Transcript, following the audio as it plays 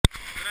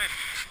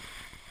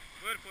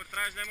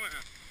Atrás de mâna.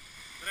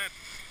 Drept.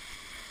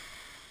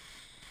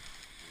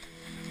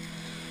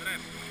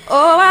 Drept.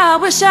 Oh, I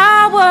wish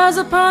I was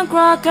a punk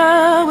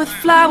rocker with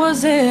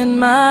flowers in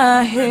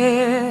my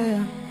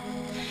hair.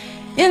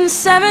 In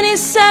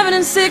 77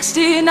 and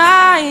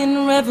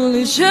 69,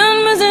 revolution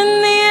was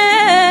in the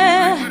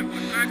air.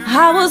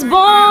 I was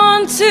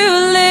born too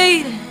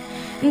late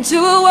into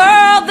a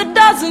world that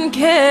doesn't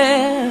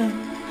care.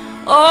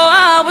 Oh,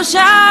 I wish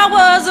I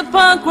was a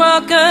punk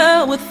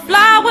rocker with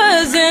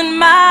flowers in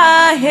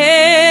my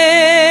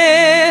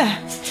hair.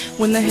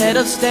 When the head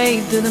of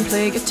state didn't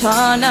play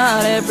guitar,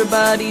 not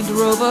everybody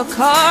drove a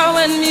car.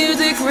 When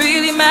music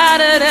really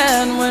mattered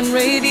and when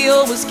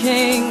radio was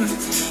king.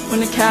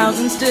 When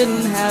accountants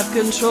didn't have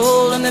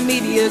control and the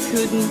media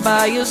couldn't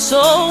buy your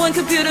soul. When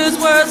computers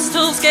were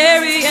still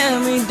scary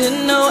and we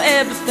didn't know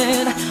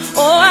everything.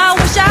 Oh, I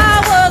wish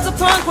I was a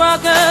punk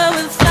rocker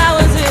with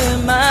flowers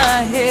in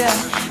my hair.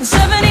 In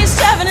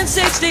 77 and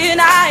 69,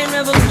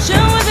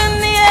 revolution was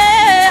in the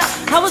air.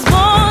 I was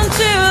born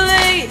too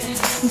late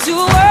into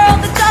a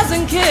world that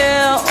doesn't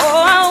care.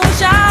 Oh, I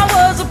wish I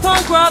was a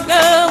punk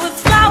rocker with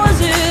flowers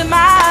in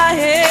my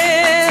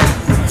hair.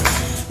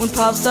 When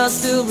pop stars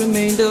still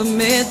remained a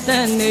myth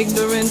and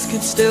ignorance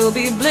could still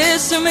be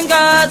bliss. And when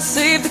God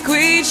saved the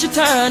queen, she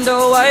turned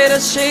a whiter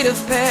shade of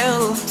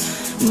pale.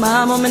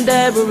 My mom and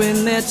dad were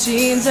in their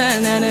teens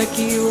and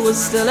anarchy was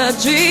still a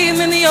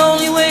dream. And the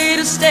only way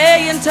to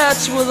stay in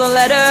touch was a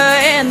letter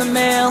in the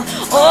mail.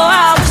 Oh,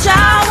 I wish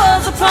I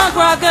was a punk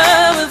rocker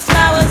with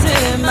flowers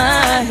in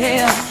my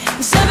hair.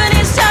 In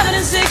 77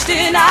 and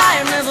 69,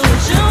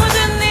 revolution was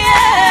in the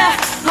air.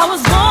 I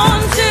was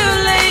born too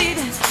late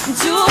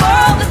into a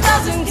world that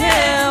doesn't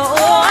care.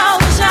 Oh, I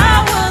wish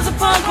I was a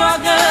punk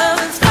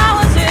rocker with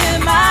flowers in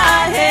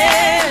my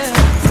hair.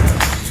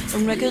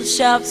 And record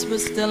shops were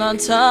still on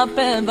top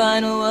and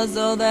vinyl was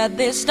all that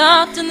they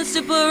stocked. And the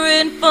super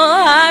info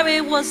highway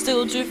was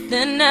still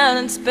drifting out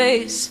in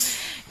space.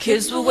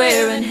 Kids were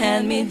wearing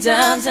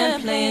hand-me-downs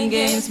and playing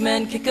games,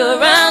 men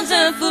kick-arounds,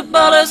 and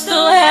footballers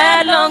still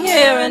had long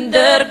hair and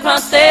dirt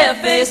across their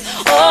face.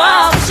 Oh,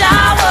 I wish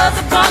I was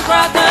a punk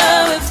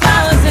rocker with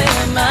flowers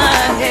in my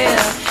hair.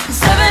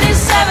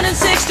 77 and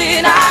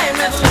 69,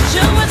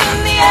 revolution was in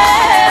the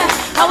air.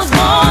 I was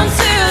born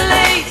too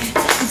late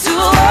into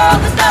a world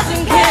that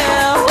doesn't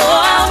care.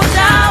 Oh, I wish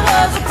I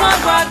was a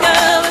punk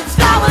rocker with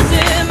flowers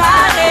in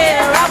my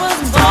hair. I was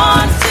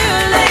born too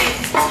late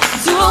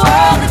into a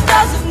world that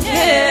doesn't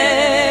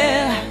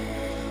care.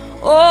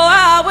 Oh,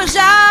 I wish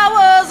I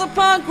was a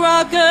punk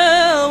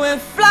rocker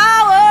with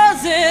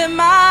flowers in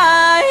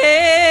my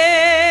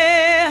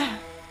hair.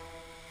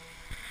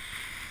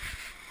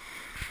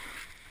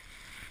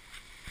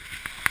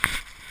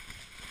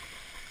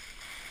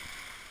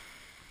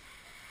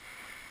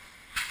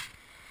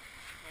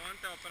 Moment,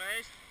 te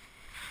oprești.